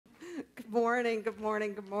morning, good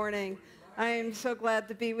morning, good morning. I am so glad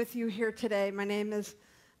to be with you here today. My name is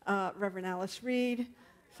Reverend Alice Reid.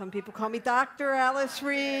 Some people call me Dr. Alice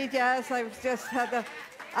Reid. Yes, I just had the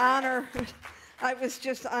honor. I was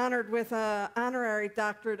just honored with an honorary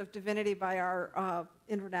doctorate of divinity by our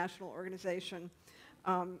international organization.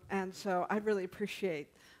 And so I really appreciate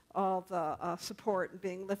all the support and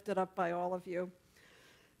being lifted up by all of you.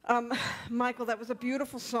 Michael, that was a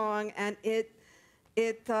beautiful song, and it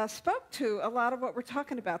spoke to a lot of what we're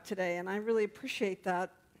talking about today, and I really appreciate that.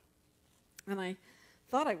 And I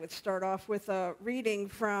thought I would start off with a reading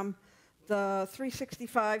from the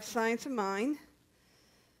 365 Science of Mind,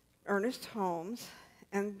 Ernest Holmes,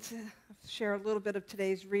 and share a little bit of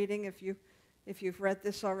today's reading if you've read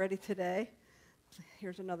this already today.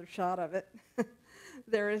 Here's another shot of it.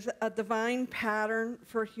 There is a divine pattern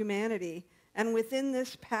for humanity, and within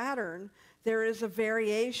this pattern, there is a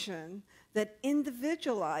variation that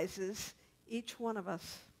individualizes each one of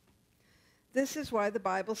us. This is why the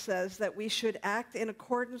Bible says that we should act in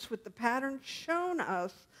accordance with the pattern shown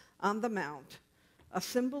us on the Mount, a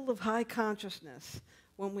symbol of high consciousness.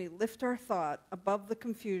 When we lift our thought above the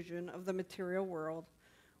confusion of the material world,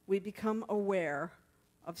 we become aware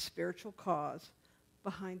of spiritual cause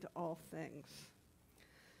behind all things.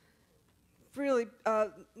 Really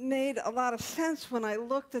made a lot of sense when I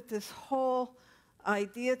looked at this whole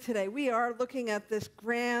idea today. We are looking at this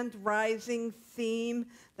grand rising theme.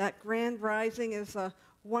 That grand rising is a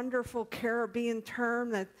wonderful Caribbean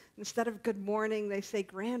term that instead of good morning, they say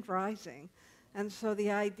grand rising. And so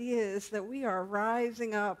the idea is that we are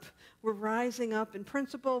rising up. We're rising up in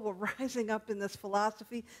principle. We're rising up in this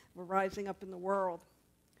philosophy. We're rising up in the world.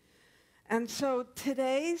 And so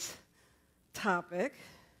today's topic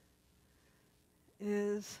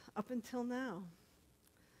is up until now.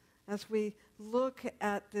 As we look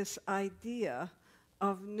at this idea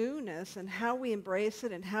of newness and how we embrace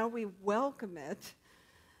it and how we welcome it,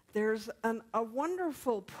 there's a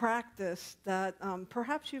wonderful practice that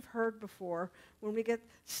perhaps you've heard before. When we get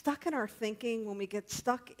stuck in our thinking, when we get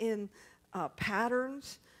stuck in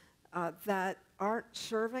patterns that aren't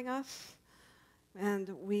serving us, and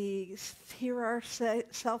we hear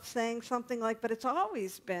ourselves saying something like, but it's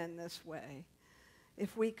always been this way.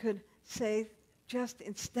 If we could say, just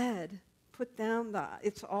instead, put down the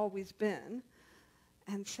it's always been,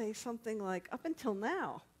 and say something like, up until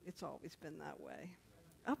now, it's always been that way.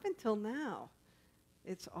 Up until now,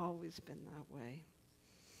 it's always been that way.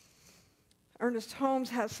 Ernest Holmes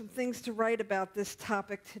has some things to write about this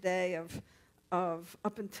topic today of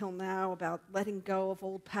up until now, about letting go of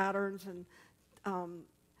old patterns and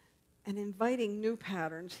inviting new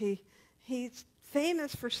patterns. He's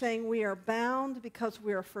famous for saying we are bound because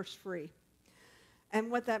we are first free. And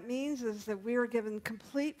what that means is that we are given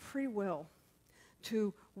complete free will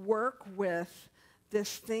to work with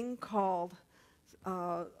this thing called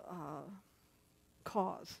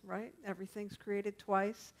cause, right? Everything's created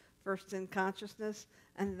twice, first in consciousness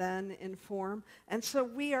and then in form. And so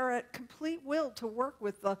we are at complete will to work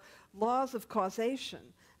with the laws of causation.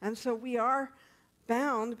 And so we are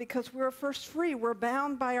bound because we're first free. We're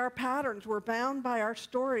bound by our patterns. We're bound by our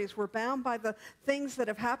stories. We're bound by the things that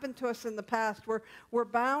have happened to us in the past. We're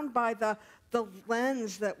bound by the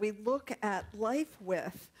lens that we look at life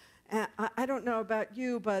with. And I don't know about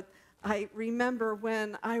you, but I remember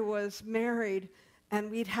when I was married and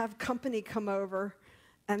we'd have company come over,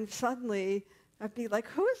 and suddenly I'd be like,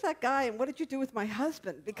 who is that guy and what did you do with my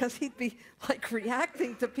husband? Because he'd be like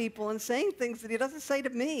reacting to people and saying things that he doesn't say to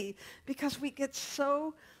me, because we get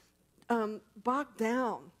so bogged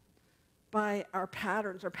down by our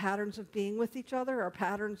patterns of being with each other, our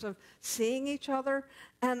patterns of seeing each other.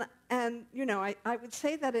 And you know, I would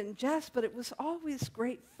say that in jest, but it was always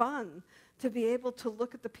great fun to be able to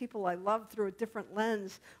look at the people I loved through a different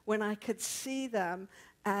lens when I could see them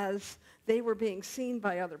as they were being seen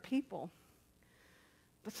by other people.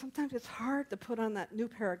 But sometimes it's hard to put on that new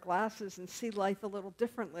pair of glasses and see life a little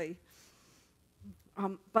differently.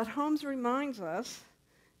 But Holmes reminds us,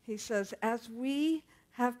 he says, as we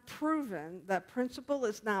have proven that principle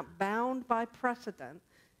is not bound by precedent,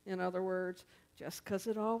 in other words, just because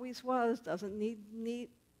it always was doesn't mean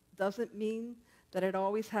that it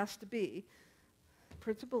always has to be.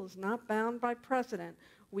 Principle is not bound by precedent.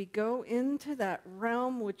 We go into that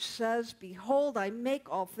realm which says, behold, I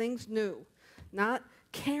make all things new, not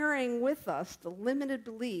carrying with us the limited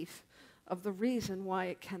belief of the reason why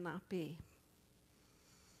it cannot be.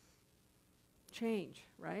 Change,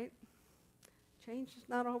 right? Change is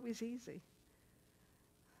not always easy.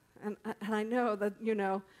 And I know that, you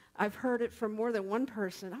know, I've heard it from more than one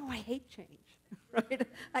person. Oh, I hate change, right?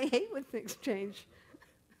 I hate when things change.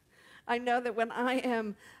 I know that when I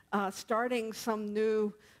am starting some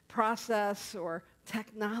new process or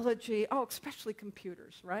technology, especially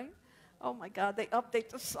computers, right? Oh my God, they update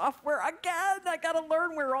the software again. I got to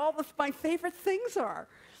learn where all my favorite things are,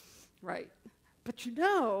 right? But you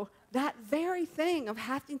know, that very thing of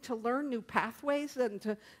having to learn new pathways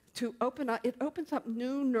and to open up, it opens up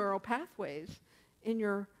new neural pathways in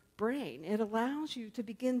your brain. It allows you to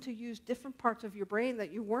begin to use different parts of your brain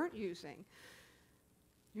that you weren't using.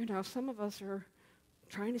 You know, some of us are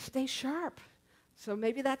trying to stay sharp. So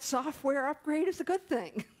maybe that software upgrade is a good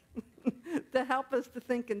thing to help us to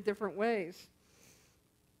think in different ways.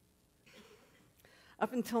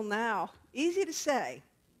 Up until now, easy to say,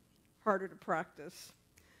 harder to practice.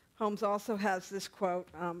 Holmes also has this quote,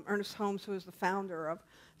 Ernest Holmes, who is the founder of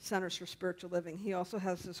Centers for Spiritual Living, he also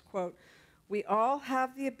has this quote, "We all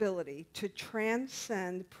have the ability to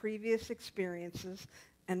transcend previous experiences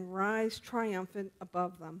and rise triumphant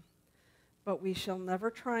above them, but we shall never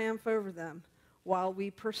triumph over them while we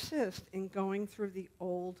persist in going through the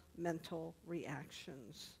old mental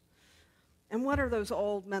reactions." And what are those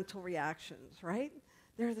old mental reactions, right?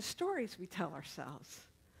 They're the stories we tell ourselves.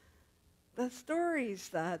 The stories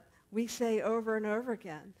that we say over and over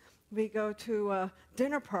again. We go to a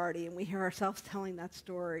dinner party and we hear ourselves telling that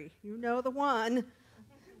story. You know the one.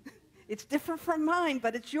 It's different from mine,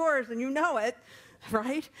 but it's yours and you know it,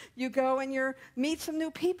 right? You go and you meet some new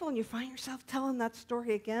people and you find yourself telling that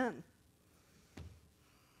story again.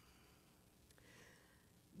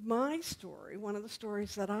 My story, one of the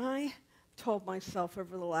stories that I told myself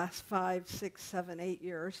over the last 5, 6, 7, 8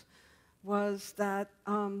 years was that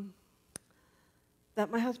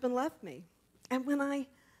my husband left me. And when I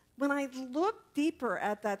looked deeper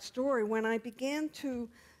at that story, when I began to,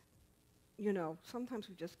 you know, sometimes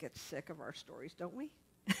we just get sick of our stories, don't we?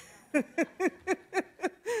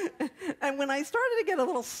 And when I started to get a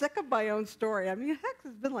little sick of my own story, I mean, heck,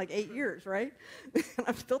 it's been like 8 years, right? And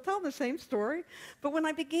I'm still telling the same story. But when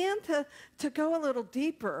I began to go a little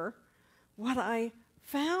deeper, what I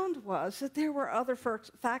found was that there were other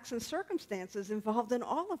facts and circumstances involved in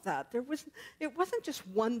all of that. It wasn't just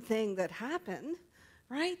one thing that happened,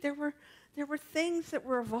 right? There were things that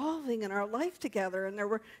were evolving in our life together, and there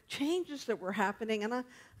were changes that were happening, and I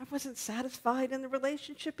wasn't satisfied in the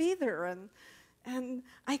relationship either. And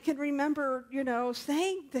I can remember, you know,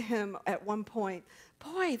 saying to him at one point,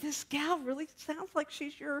 "Boy, this gal really sounds like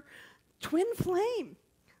she's your twin flame."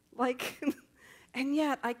 Like, and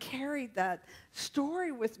yet I carried that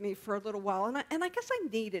story with me for a little while, and I guess I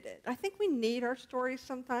needed it. I think we need our stories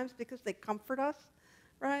sometimes because they comfort us,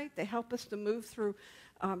 right? They help us to move through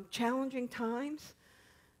challenging times.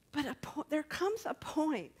 But there comes a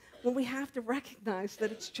point when we have to recognize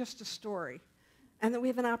that it's just a story and that we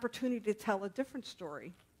have an opportunity to tell a different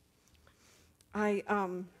story. I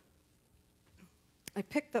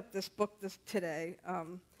picked up this book today,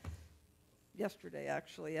 yesterday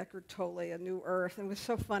actually, Eckhart Tolle, A New Earth, and it was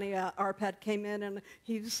so funny. Arpad came in and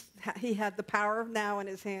he had The Power of Now in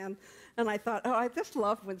his hand, and I thought, I just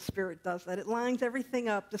love when Spirit does that. It lines everything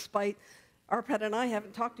up despite Arpad and I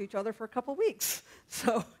haven't talked to each other for a couple weeks.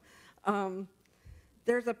 So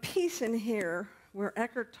there's a piece in here where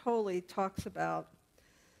Eckhart Tolle talks about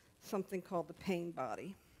something called the pain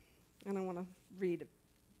body, and I want to read a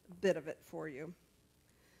bit of it for you.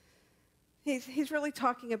 He's really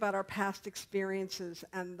talking about our past experiences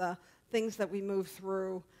and the things that we move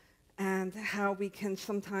through and how we can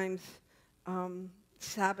sometimes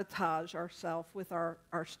sabotage ourselves with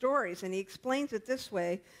our stories. And he explains it this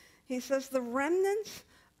way. He says, "The remnants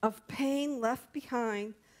of pain left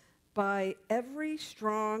behind by every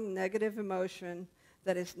strong negative emotion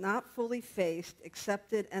that is not fully faced,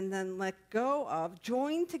 accepted, and then let go of,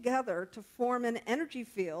 join together to form an energy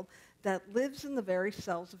field that lives in the very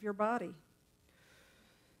cells of your body.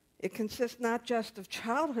 It consists not just of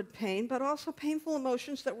childhood pain, but also painful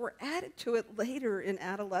emotions that were added to it later in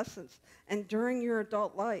adolescence and during your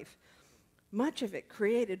adult life, much of it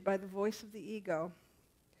created by the voice of the ego.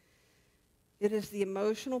 It is the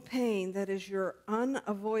emotional pain that is your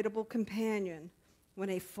unavoidable companion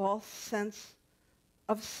when a false sense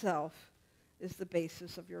of self is the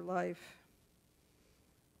basis of your life.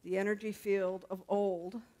 The energy field of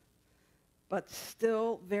old, but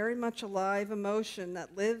still very much alive emotion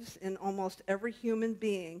that lives in almost every human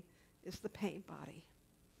being is the pain body."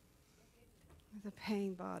 The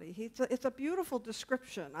pain body. It's a beautiful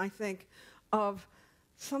description, I think, of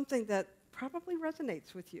something that probably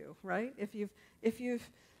resonates with you, right? If you've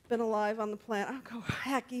been alive on the planet,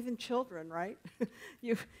 heck, even children, right?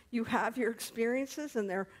 you have your experiences, and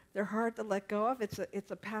they're hard to let go of.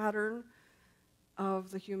 It's a pattern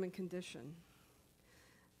of the human condition.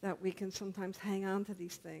 that we can sometimes hang on to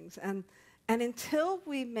these things. And until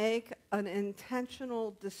we make an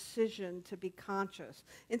intentional decision to be conscious,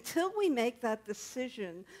 until we make that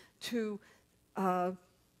decision to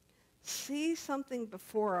see something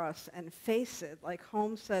before us and face it, like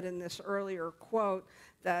Holmes said in this earlier quote,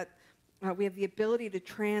 that we have the ability to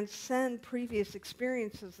transcend previous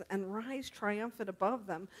experiences and rise triumphant above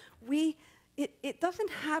them, it doesn't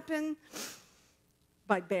happen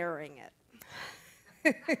by bearing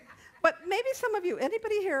it. But maybe some of you,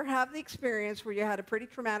 anybody here have the experience where you had a pretty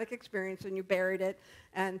traumatic experience and you buried it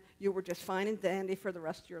and you were just fine and dandy for the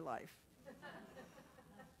rest of your life?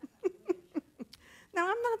 Now,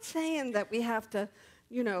 I'm not saying that we have to,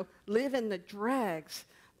 live in the dregs,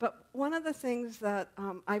 but one of the things that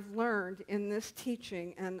I've learned in this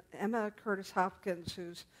teaching, and Emma Curtis Hopkins,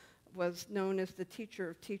 who was known as the teacher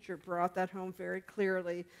of teacher, brought that home very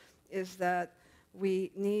clearly, is that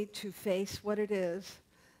we need to face what it is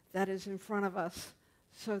that is in front of us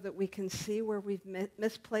so that we can see where we've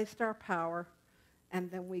misplaced our power, and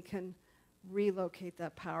then we can relocate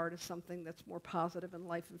that power to something that's more positive and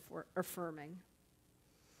life-affirming.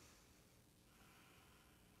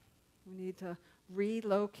 We need to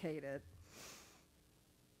relocate it.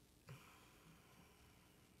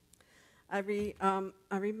 I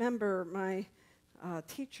remember my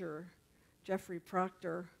teacher, Jeffrey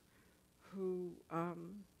Proctor, who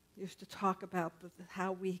used to talk about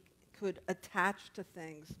how we could attach to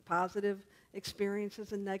things, positive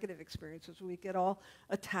experiences and negative experiences. We get all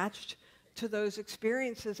attached to those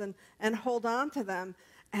experiences and hold on to them.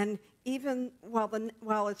 And even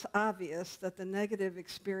while it's obvious that the negative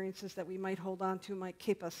experiences that we might hold on to might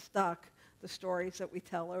keep us stuck, the stories that we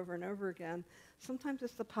tell over and over again, sometimes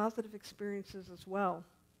it's the positive experiences as well.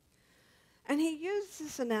 And he used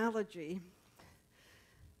this analogy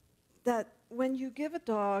that when you give a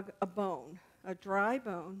dog a bone, a dry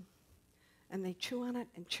bone, and they chew on it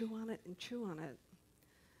and chew on it and chew on it,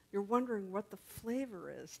 you're wondering what the flavor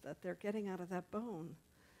is that they're getting out of that bone.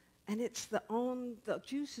 And it's the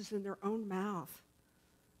juices in their own mouth,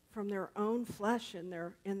 from their own flesh in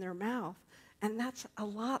their mouth. And that's a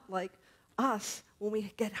lot like us when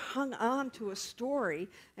we get hung on to a story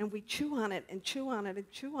and we chew on it and chew on it and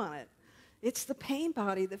chew on it. It's the pain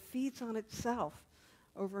body that feeds on itself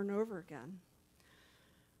over and over again.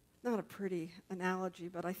 Not a pretty analogy,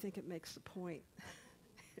 but I think it makes the point.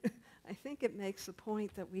 I think it makes the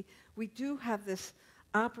point that we do have this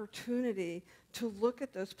opportunity to look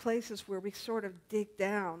at those places where we sort of dig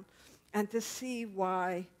down and to see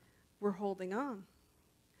why we're holding on.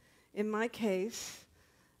 In my case,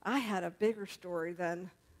 I had a bigger story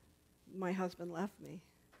than my husband left me.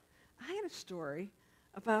 I had a story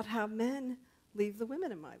about how men leave the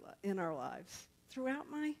women in our lives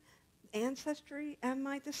throughout my ancestry and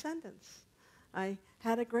my descendants. I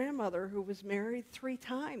had a grandmother who was married 3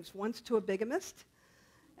 times, once to a bigamist,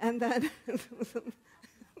 and then,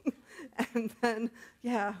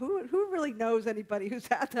 who really knows anybody who's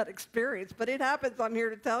had that experience? But it happens, I'm here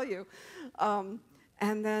to tell you.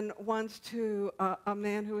 And then once to a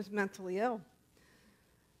man who was mentally ill.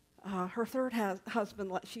 Her third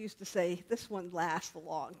husband, she used to say, this one lasts a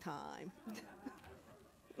long time.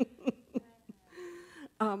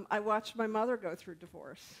 I watched my mother go through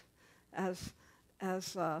divorce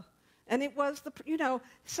and it was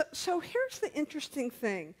so here's the interesting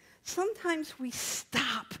thing. Sometimes we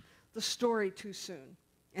stop the story too soon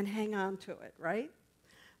and hang on to it, right?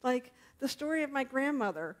 Like the story of my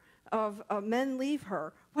grandmother of men leave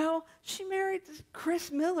her. Well, she married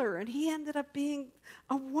Chris Miller, and he ended up being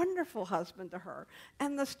a wonderful husband to her.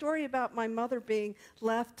 And the story about my mother being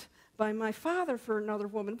left by my father for another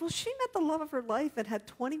woman. Well, she met the love of her life and had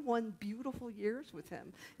 21 beautiful years with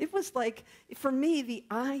him. It was like, for me, the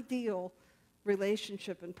ideal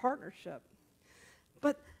relationship and partnership.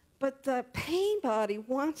 But the pain body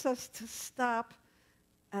wants us to stop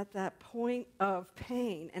at that point of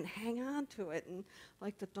pain and hang on to it. And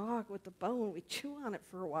like the dog with the bone, we chew on it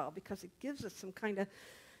for a while because it gives us some kind of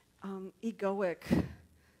egoic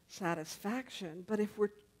satisfaction. But if we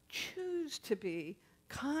choose to be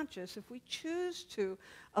conscious, if we choose to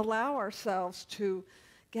allow ourselves to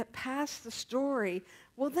get past the story,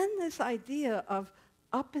 well, then this idea of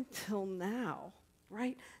up until now,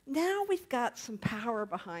 right? Now we've got some power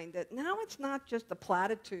behind it. Now it's not just a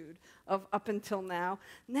platitude of up until now.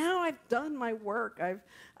 Now I've done my work.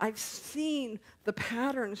 I've seen the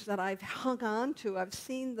patterns that I've hung on to. I've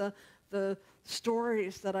seen the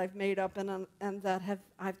stories that I've made up and that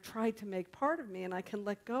I've tried to make part of me, and I can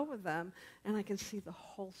let go of them, and I can see the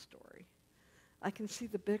whole story. I can see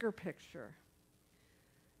the bigger picture.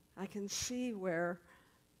 I can see where,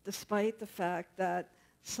 despite the fact that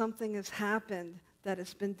something has happened that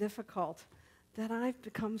has been difficult, that I've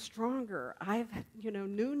become stronger.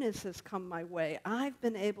 Newness has come my way. I've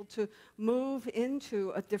been able to move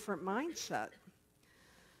into a different mindset.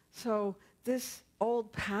 So this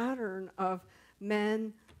old pattern of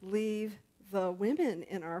men leave the women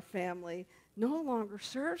in our family no longer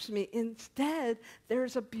serves me. Instead,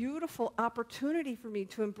 there's a beautiful opportunity for me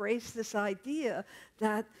to embrace this idea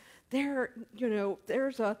that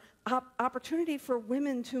there's an opportunity for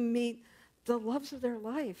women to meet the loves of their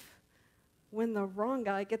life when the wrong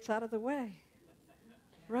guy gets out of the way,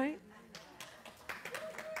 right?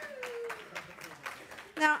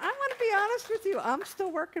 Now, I'm going to be honest with you. I'm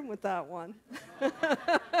still working with that one.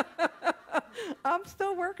 I'm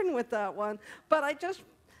still working with that one. But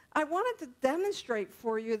I wanted to demonstrate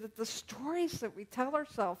for you that the stories that we tell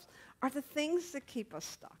ourselves are the things that keep us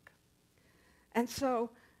stuck. And so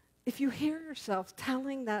if you hear yourself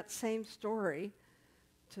telling that same story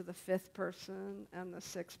to the 5th person and the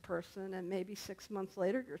 6th person, and maybe 6 months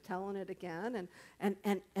later you're telling it again,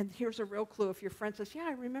 and here's a real clue. If your friend says, yeah,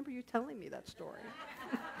 I remember you telling me that story.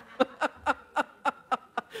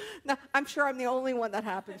 Now, I'm sure I'm the only one that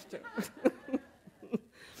happens to.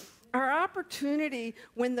 Our opportunity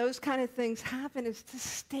when those kind of things happen is to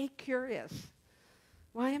stay curious.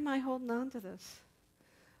 Why am I holding on to this?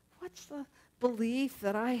 What's the belief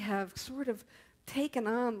that I have sort of taken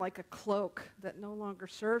on like a cloak that no longer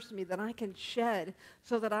serves me, that I can shed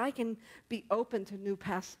so that I can be open to new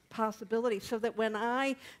possibilities, so that when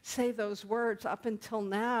I say those words up until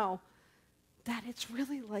now, that it's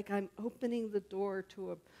really like I'm opening the door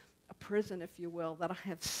to a prison, if you will, that I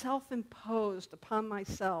have self-imposed upon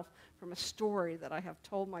myself from a story that I have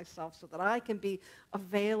told myself, so that I can be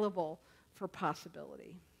available for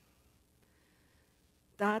possibility.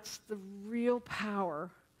 That's the real power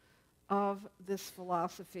of this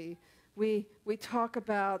philosophy. We talk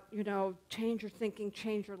about, change your thinking,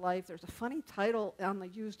 change your life. There's a funny title on the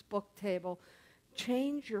used book table,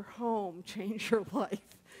 Change Your Home, Change Your Life.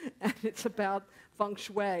 And it's about feng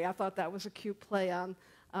shui. I thought that was a cute play on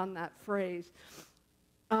that phrase.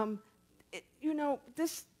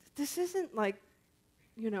 This isn't like,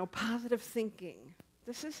 positive thinking.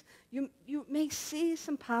 This is, you may see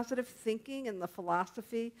some positive thinking in the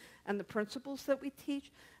philosophy and the principles that we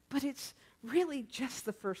teach, but it's really just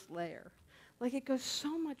the first layer. Like, it goes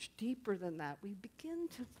so much deeper than that. We begin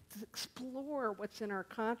to explore what's in our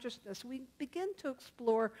consciousness. We begin to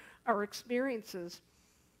explore our experiences.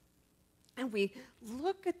 And we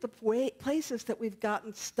look at the places that we've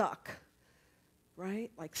gotten stuck,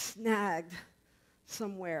 right? Like snagged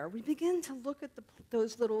somewhere. We begin to look at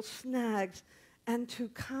those little snags and to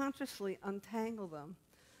consciously untangle them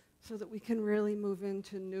so that we can really move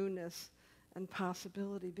into newness and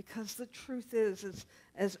possibility. Because the truth is,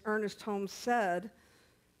 as Ernest Holmes said,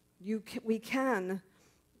 we can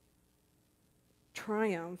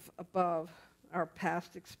triumph above our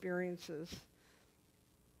past experiences.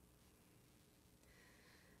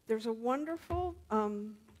 There's a wonderful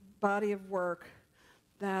body of work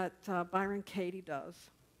that Byron Katie does,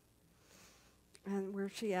 and where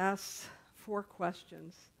she asks 4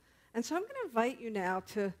 questions. And so I'm going to invite you now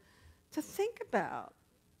to think about,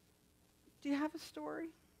 do you have a story?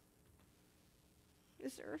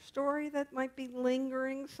 Is there a story that might be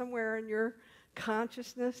lingering somewhere in your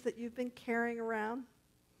consciousness that you've been carrying around?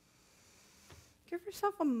 Give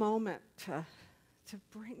yourself a moment to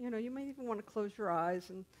bring, you might even want to close your eyes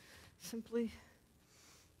and simply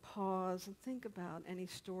pause and think about any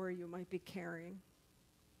story you might be carrying.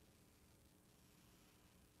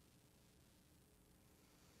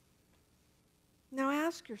 Now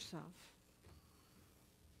ask yourself,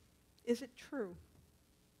 is it true?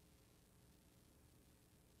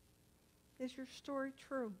 Is your story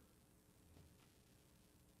true?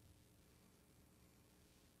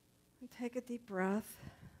 And take a deep breath.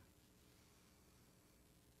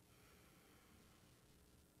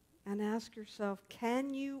 And ask yourself,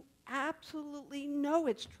 can you absolutely know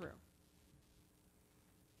it's true?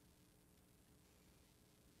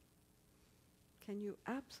 Can you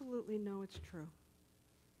absolutely know it's true?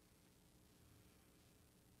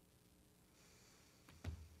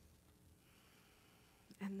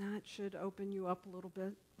 And that should open you up a little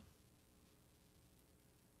bit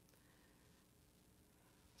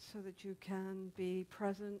so that you can be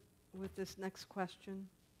present with this next question.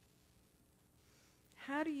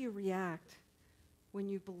 How do you react when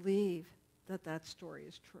you believe that that story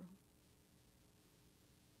is true?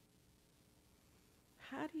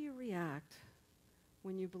 How do you react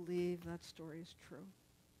when you believe that story is true?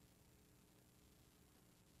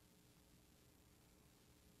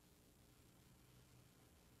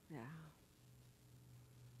 Yeah.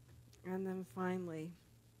 And then finally,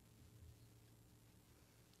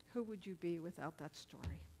 who would you be without that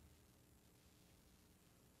story?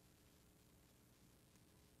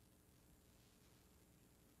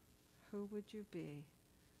 Who would you be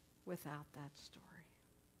without that story?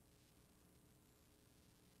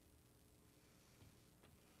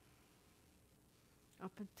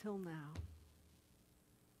 Up until now.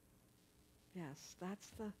 Yes,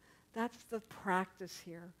 that's the practice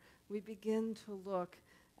here. We begin to look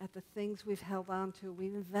at the things we've held on to. We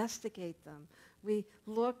investigate them. We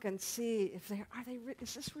look and see if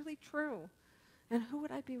is this really true? And who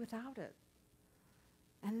would I be without it?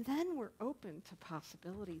 And then we're open to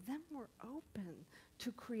possibility. Then we're open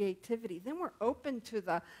to creativity. Then we're open to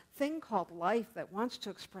the thing called life that wants to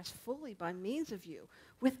express fully by means of you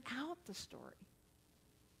without the story.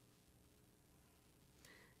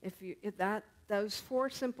 Those 4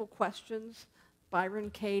 simple questions, Byron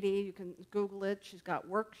Katie, you can Google it. She's got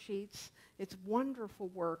worksheets. It's wonderful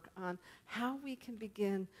work on how we can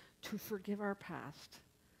begin to forgive our past,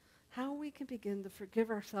 how we can begin to forgive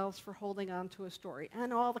ourselves for holding on to a story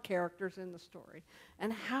and all the characters in the story,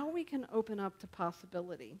 and how we can open up to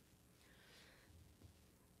possibility.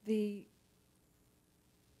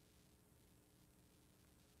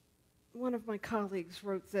 One of my colleagues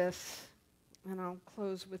wrote this, and I'll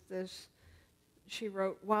close with this. She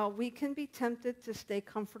wrote, "While we can be tempted to stay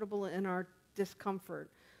comfortable in our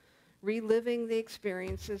discomfort, reliving the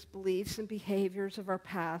experiences, beliefs, and behaviors of our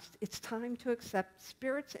past, it's time to accept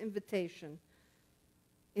Spirit's invitation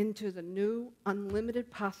into the new,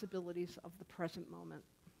 unlimited possibilities of the present moment.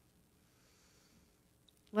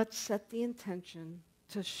 Let's set the intention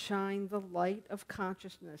to shine the light of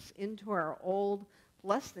consciousness into our old,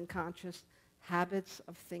 less than conscious habits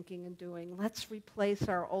of thinking and doing. Let's replace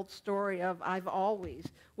our old story of I've always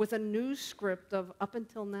with a new script of up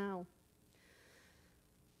until now.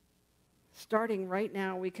 Starting right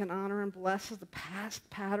now, we can honor and bless the past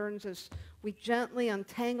patterns as we gently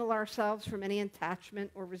untangle ourselves from any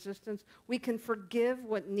attachment or resistance. We can forgive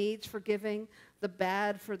what needs forgiving, the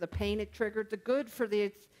bad for the pain it triggered, the good for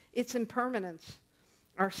its impermanence,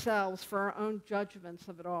 ourselves for our own judgments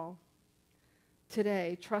of it all.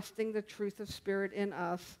 Today, trusting the truth of Spirit in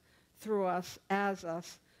us, through us, as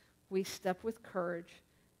us, we step with courage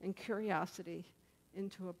and curiosity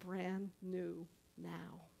into a brand new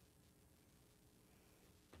now.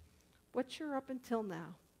 What's your up until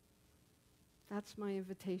now? That's my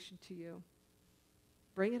invitation to you.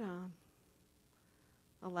 Bring it on.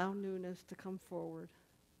 Allow newness to come forward.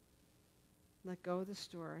 Let go of the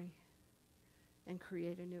story and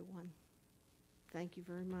create a new one. Thank you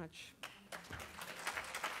very much.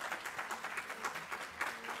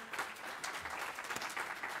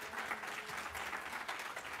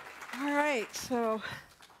 All right, so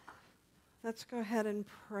let's go ahead and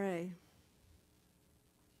pray.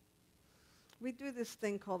 We do this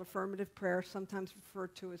thing called affirmative prayer, sometimes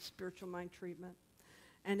referred to as spiritual mind treatment.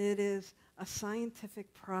 And it is a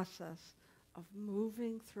scientific process of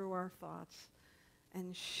moving through our thoughts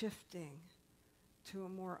and shifting to a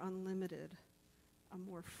more unlimited, a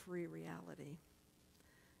more free reality.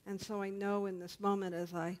 And so I know in this moment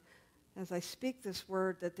as I speak this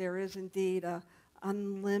word that there is indeed a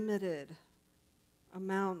unlimited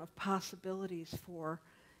amount of possibilities for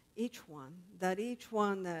each one that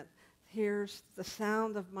hears the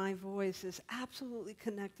sound of my voice is absolutely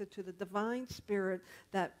connected to the divine spirit,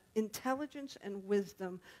 that intelligence and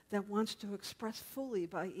wisdom that wants to express fully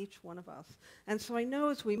by each one of us. And so I know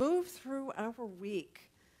as we move through our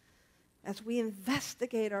week, as we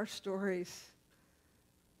investigate our stories,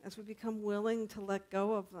 as we become willing to let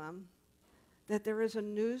go of them, that there is a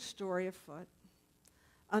new story afoot,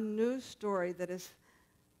 a new story that is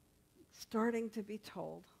starting to be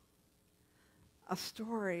told, a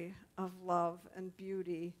story of love and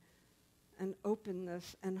beauty and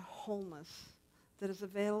openness and wholeness that is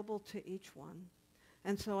available to each one.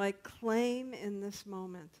 And so I claim in this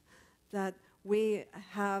moment that we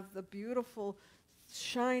have the beautiful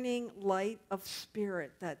shining light of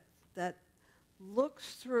Spirit that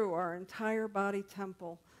looks through our entire body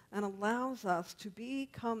temple and allows us to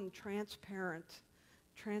become transparent,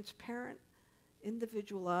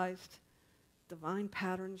 individualized, divine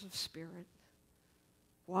patterns of Spirit,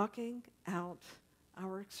 walking out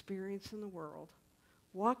our experience in the world,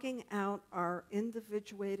 walking out our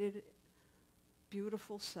individuated,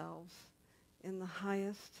 beautiful selves in the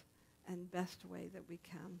highest and best way that we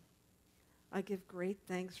can. I give great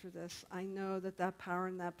thanks for this. I know that that power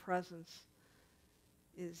and that presence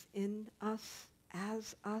is in us,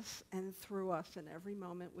 as us, and through us in every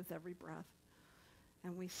moment with every breath.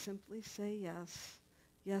 And we simply say yes.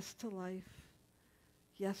 Yes to life.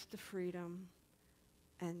 yes to freedom,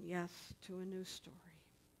 and yes to a new story.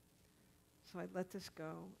 So I let this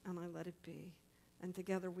go, and I let it be. And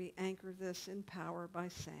together we anchor this in power by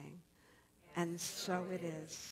saying, and so it is.